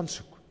goed gaan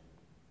soek.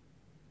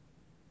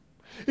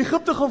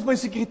 Egipte gaan vir my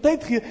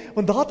sekuriteit gee,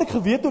 want daar het ek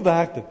geweet hoe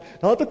werk dit.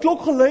 Daar het 'n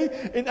klok gelei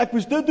en ek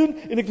moes dit doen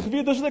en ek het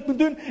geweet dis wat ek moet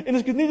doen en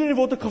as ek dit nie doen nie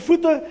word ek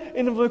gevloeter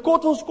en my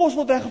kos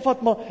word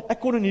weggevat, maar ek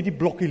kon in hierdie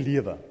blokkie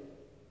lewe.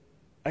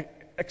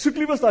 Ek soek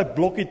liewer daai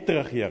blokkie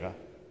terug, Here,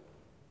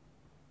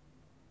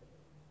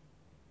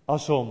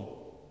 as om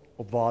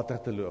op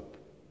water te loop,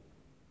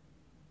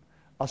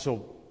 as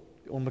om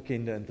die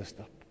onbekende in te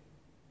stap,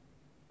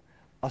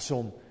 as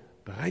om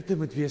bereid te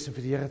moet wees en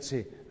vir die Here te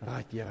sê,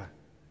 right Here,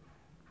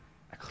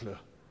 ek glo.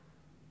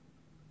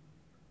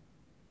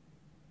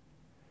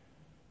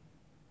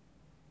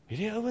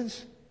 Hierdie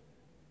ouens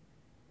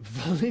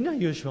wil nie na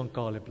Joshua en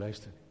Caleb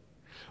luister nie.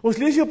 Ons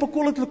lees hier op 'n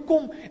kol dat hulle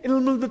kom en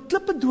hulle moet met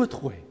klippe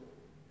doodgooi.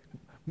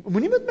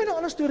 Moenie met my na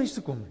ander stories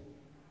te kom nie.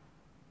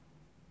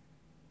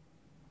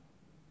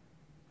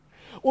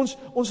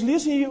 Ons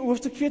lees hier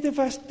hoofstuk 14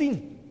 vers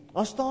 10.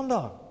 Daar staan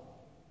daar.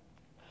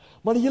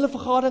 Maar die hele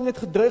vergadering het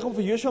gedreig om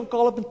vir Joshua en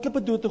Caleb met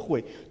klippe dood te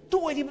gooi.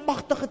 Toe het die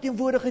magtige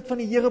teenwoordigheid van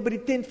die Here by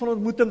die tent van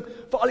ontmoeting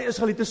vir al die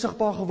Israeliete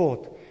sigbaar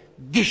geword.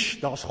 Dis,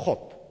 daar's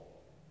God.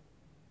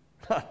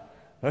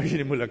 Nou is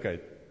die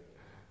moeilikheid.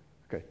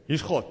 Okay,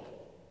 hier's God.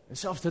 En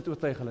selfs dit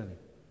oortuig hulle nie.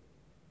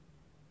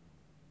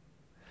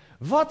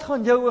 Wat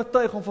gaan jou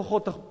oortuig om vir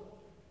God te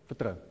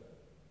vertrou?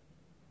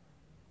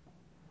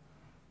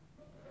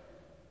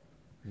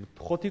 Moet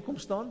God hier kom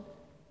staan?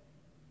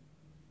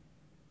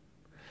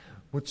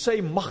 Moet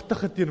sy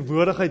magtige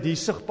teenwoordigheid hier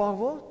sigbaar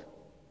word?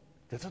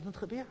 Dit wat moet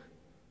gebeur.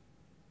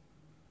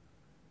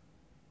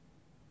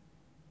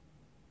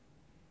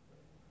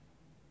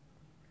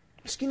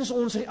 Miskien is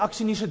ons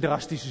reaksie nie so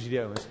drasties soos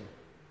hierdie ouens nie.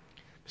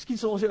 Miskien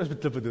sal ons nie ons met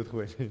klippe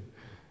doodgooi nie.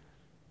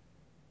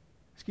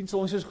 Miskien sal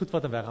ons nie ons goed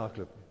vat en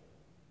weghardloop nie.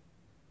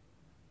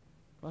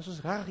 Maar as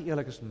ons reg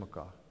eerlik is met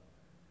mekaar,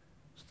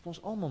 is dit vir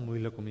ons almal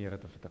moeilik om die Here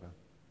te vertrou.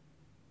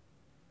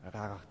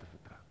 Regtig te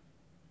vertrou.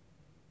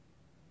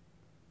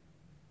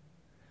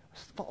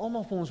 Is dit vir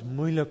almal vir ons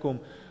moeilik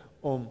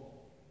om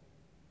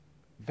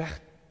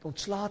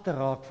ontslae te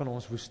raak van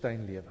ons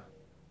woestynlewe.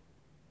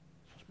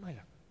 Dit is ons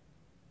moeilik.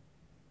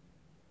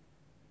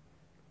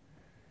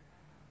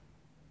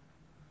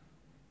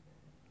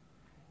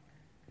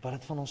 Wat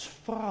dit van ons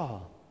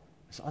vra,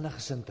 is ander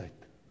gesindheid.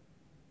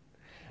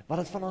 Wat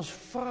dit van ons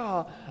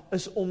vra,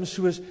 is om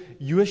soos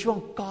Joshua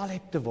en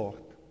Caleb te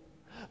word.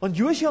 Want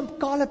Joshua en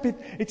Caleb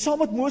het saam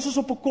met Moses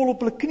op 'n kol op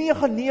hulle knieë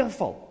gaan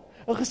neerval.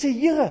 En gesê,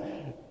 Here,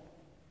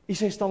 U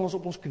sê staan ons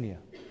op ons knieë.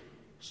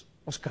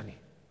 Ons kan nie.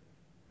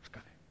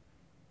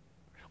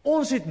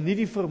 Ons het nie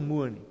die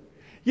vermoë nie.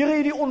 Here,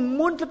 hierdie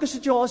onmoontlike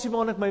situasie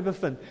waarin ek my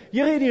bevind.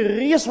 Here, hierdie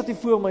reus wat hier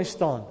voor my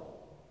staan.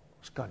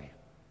 Ons kan nie.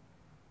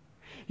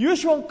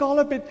 Joshua en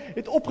Caleb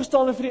het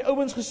opgestaan en vir die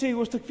ouens gesê,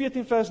 hoofstuk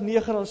 14 vers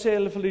 9, dan sê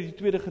hulle vir hulle die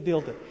tweede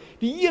gedeelte.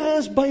 Die Here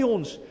is by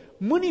ons.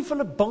 Moenie vir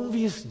hulle bang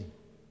wees nie.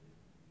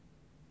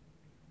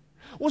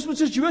 Ons moet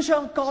soos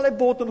Joshua en Caleb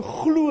word en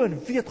glo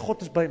en weet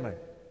God is by my.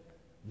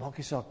 Maak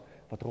nie saak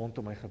wat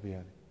rondom my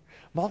gebeur nie.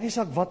 Maak nie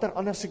saak watter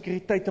ander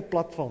sekuriteite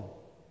platform.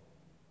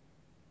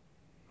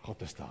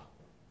 God is daar.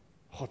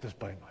 God is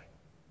by my.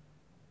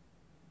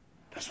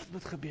 Dis wat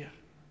moet gebeur.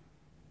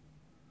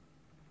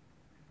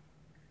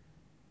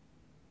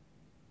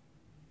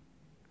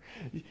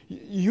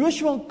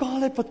 Joshua en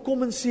Caleb wat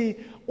kom en sê,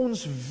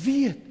 ons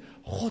weet,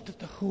 God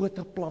het 'n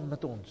groter plan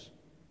met ons.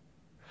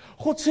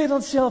 God sê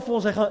dan self vir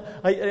ons,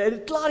 hy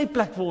het klaar die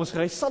plek vir ons,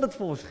 hy sal dit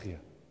vir ons gee.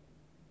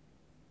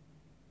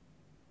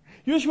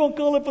 Joshua en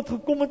Caleb wat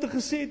gekom het en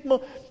gesê het, maar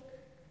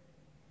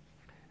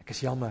ek is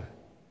jammer,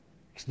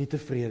 ek is nie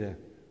tevrede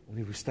om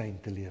die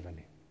woestyn te lewe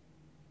nie.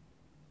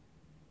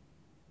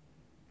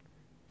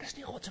 Dis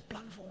nie God se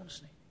plan vir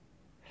ons nie.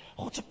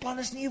 God se plan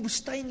is nie 'n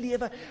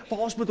woestynlewe waar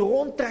ons moet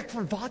rondtrek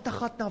van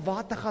watergat na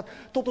watergat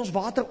tot ons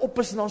water op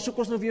is en dan soek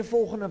ons nou weer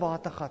volgende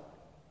watergat.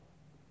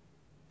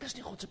 Dis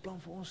nie God se plan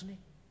vir ons nie.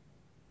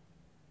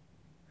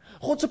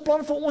 God se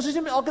plan vir ons is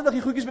nie om elke dag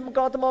die goedjies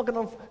bymekaar te maak en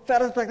dan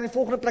verder te trek na die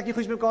volgende plek die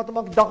goedjies bymekaar te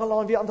maak, dag en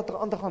laat weer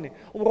aan te gaan nie,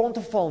 om rond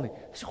te val nie.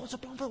 Dis nie God se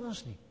plan vir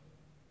ons nie.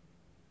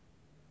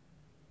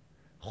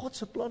 God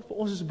se plan vir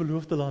ons is 'n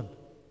beloofde land.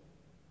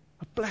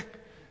 'n plek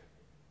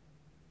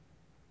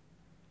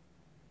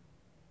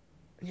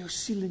in jou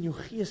siel en jou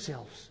gees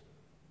selfs,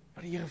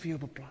 wat die Here vir jou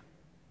beplan.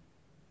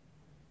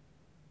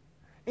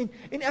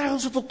 En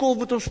ergens op 'n kol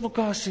moet ons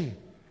mekaar sê,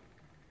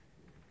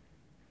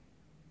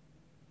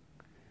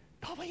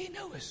 daar waar jy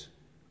nou is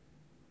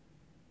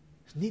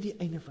nie die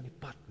einde van die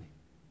pad nie.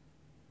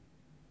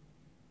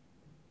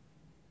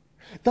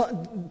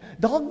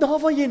 Daar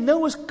waar jy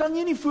nou is, kan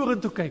jy nie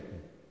vorentoe kyk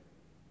nie.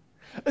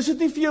 Is dit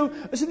nie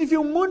vir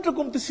jou moontlik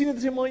om te sien en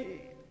te sê, maar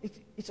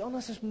iets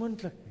anders is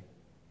moontlik nie.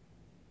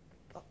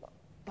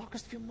 Dalk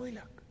is dit vir jou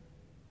moeilik.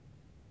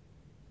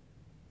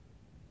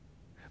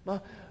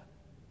 Maar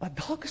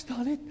dalk is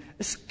daar net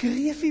 'n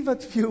skreefie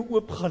wat vir jou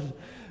oopgaan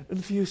en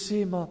vir jou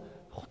sê, maar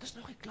God is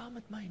nog nie klaar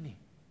met my nie.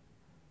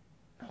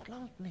 Nog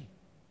lank nie.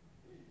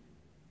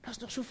 Daar's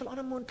nog soveel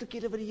ander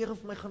moontlikhede wat die Here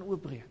vir my gaan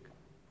oopbreek.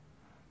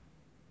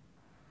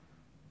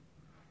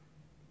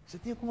 Is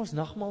dit nie hoekom ons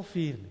nagmaal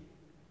vier nie?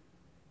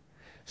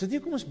 Is dit nie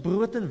hoekom ons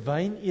brood en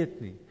wyn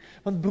eet nie?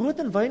 Want brood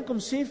en wyn kom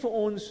sê vir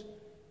ons,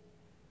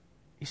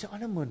 hier's 'n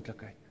ander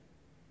moontlikheid.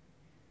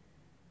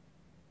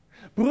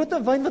 Brood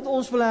en wyn wat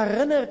ons wil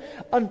herinner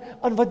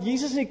aan wat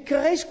Jesus in die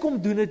kruis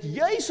kom doen het,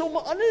 juis om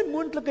 'n ander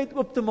moontlikheid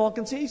oop te maak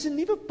en sê, hier's 'n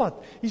nuwe pad,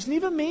 hier's 'n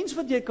nuwe mens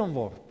wat jy kan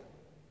word.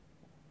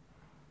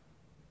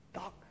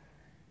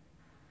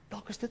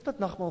 Dalk is dit wat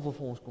nagmaal wil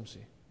vir ons kom sê.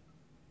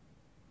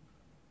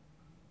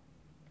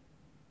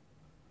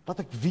 Wat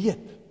ek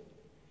weet,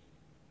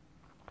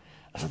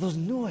 is dat ons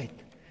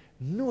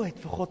nooit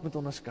vir God moet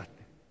onderskat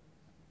nie.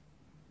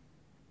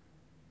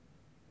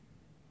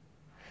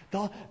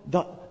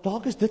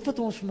 Dalk is dit wat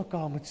ons vir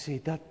mekaar moet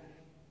sê, dat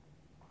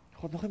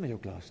God nog nie met jou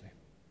klaar is nie.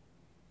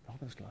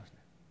 Dalk is klaar is nie.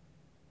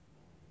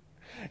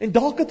 En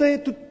dalk het hy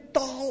 'n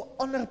totaal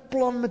ander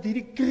plan met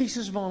hierdie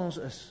krisis waarin ons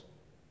is.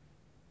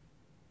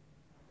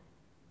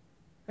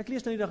 Ek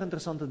lees nou die dag 'n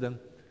interessante ding.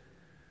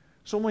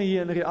 Sommige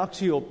hier in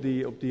reaksie op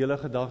die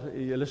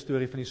hele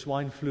storie van die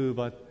swine flu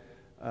wat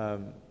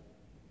 'n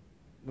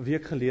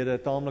week gelede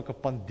 'n taamlike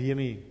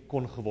pandemie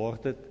kon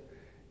geword het.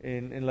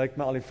 En lyk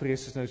my al die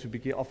vrees is nou so 'n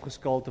bietjie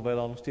afgeskaal terwyl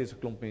daar nog steeds 'n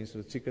klomp mense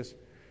wat siek is.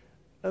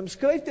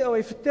 Skryf die ou,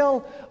 hy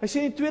vertel, hy sê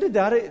in die 2de,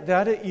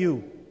 3de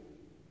eeu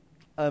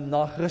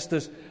na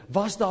Christus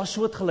was daar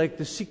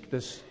soortgelyke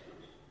siektes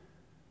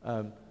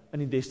in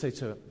die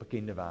destydse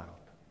bekende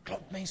wêreld.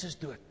 Klomp mense is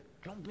dood.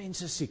 Klomp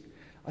mense siek.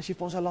 As jy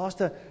vir ons 'n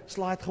laaste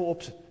slide gou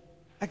opsit.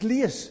 Ek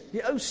lees,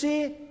 die ou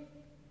sê,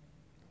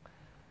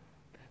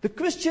 the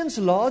Christians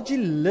largely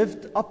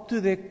lived up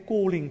to their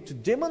calling to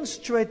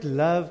demonstrate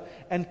love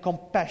and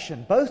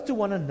compassion, both to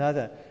one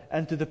another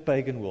and to the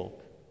pagan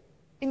world.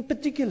 In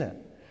particular,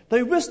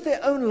 they risked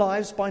their own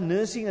lives by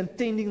nursing and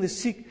tending the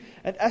sick,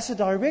 and as a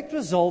direct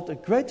result, a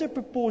greater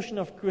proportion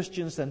of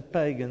Christians than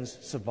pagans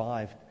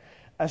survived,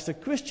 as the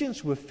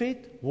Christians were fed,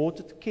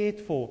 watered, cared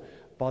for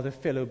by the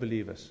fellow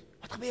believers.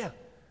 Wat gebeur?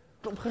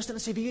 Klomp Christene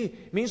sê, wie,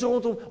 mense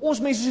rondom, ons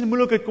mense is in die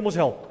moeilikheid, kom ons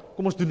help,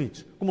 kom ons doen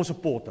iets, kom ons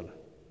support hulle.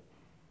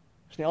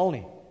 Dis nie al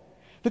nie.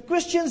 The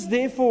Christians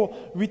therefore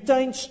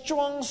retained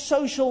strong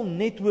social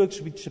networks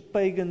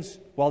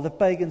while the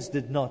pagans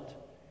did not.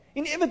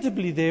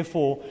 Inevitably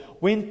therefore,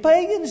 when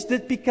pagans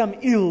did become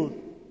ill,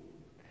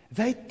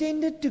 they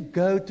tended to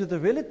go to the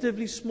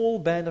relatively small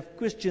band of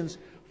Christians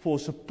for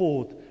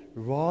support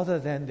rather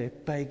than their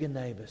pagan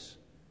neighbors.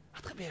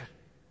 Wat gebeur?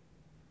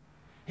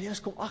 En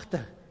ons kom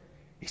agter,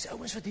 hier's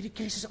ouens wat hierdie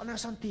krisis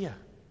anders hanteer.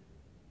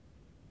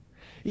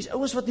 Hier's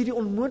ouens wat hierdie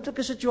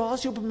onmoontlike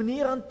situasie op 'n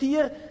manier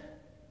hanteer,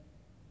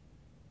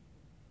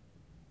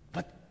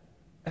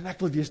 en ek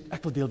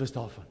wil deel wees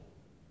daarvan.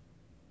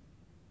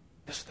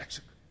 Dis wat ek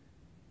soek.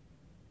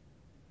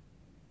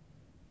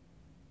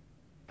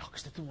 Dalk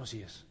is dit hoe ons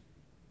hier is.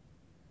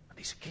 Want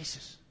dis 'n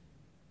krisis.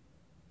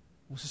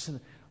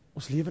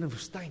 Ons lewe in 'n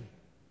woestyn.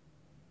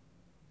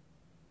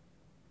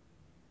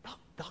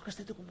 Dalk is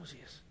dit hoe ons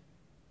hier is.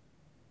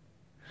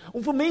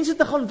 Om vir mense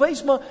te gaan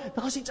wys, maar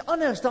daar's iets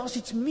anders, daar's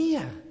iets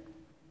meer.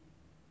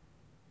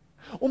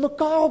 Om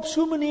mekaar op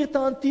so 'n manier te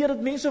hanteer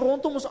dat mense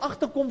rondom ons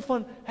agterkom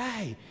van,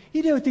 hey,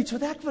 hierdie het iets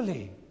wat ek wil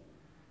hê.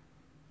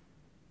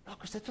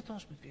 Dalk is dit wat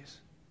ons moet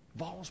wees.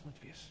 Waar ons moet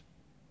wees.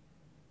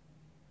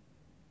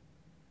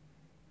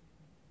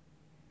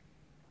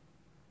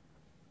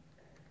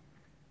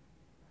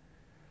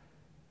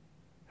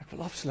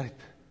 wil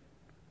afsluit.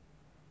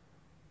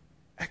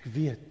 Ek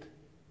weet,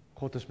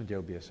 God is met jou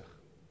besig.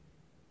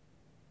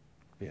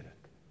 Ek weet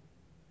dit.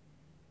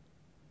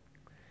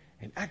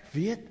 En ek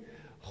weet,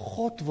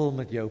 God wil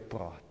met jou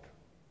praat.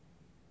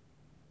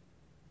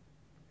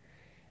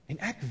 En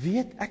ek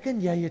weet, ek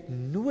en jy het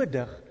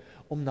nodig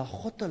om na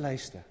God te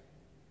luister.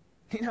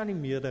 Nie na die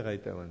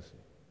meerderheid ouens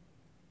nie.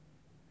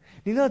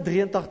 Nie na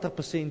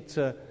 83%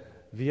 se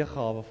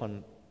weergawe van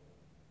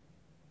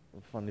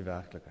die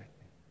werklikheid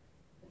nie.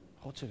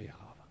 God se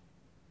weergawe.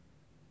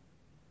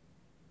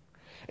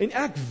 En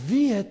ek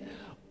weet,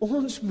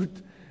 ons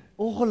moet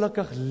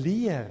ongelukkig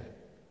leer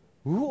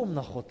hoe om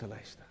na God te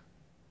luister.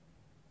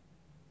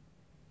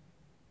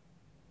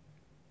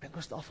 Dink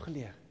ons het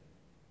afgeleer.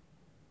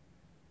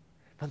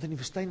 Want in die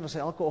woestyn was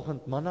hy elke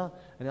oggend manna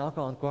en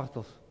elke aand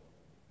kwartels.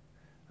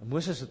 En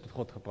Moses het met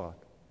God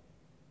gepraat.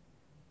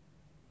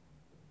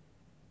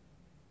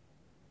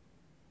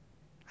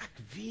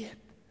 Ek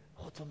weet,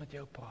 God wil met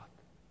jou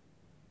praat.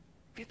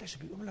 Ek weet, hy is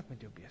op die oomblik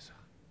met jou besig.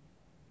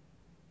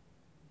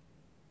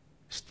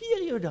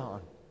 Steer jou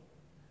daaraan.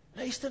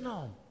 Luister na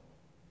hom.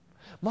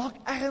 Maak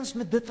erns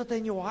met dit wat hy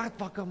in jou hart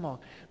wakker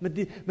maak. Met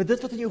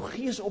dit wat in jou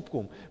gees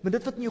opkom. Met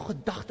dit wat in jou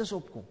gedagtes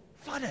opkom.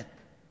 Vat dit.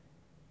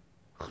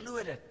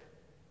 Glo dit.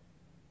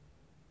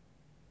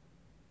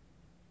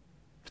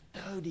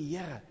 Vertrou die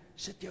Here.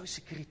 Sit jou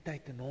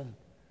sekuriteit in hom.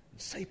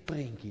 In sy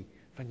prentjie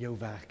van jou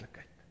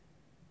werklikheid.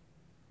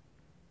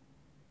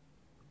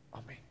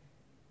 Amen.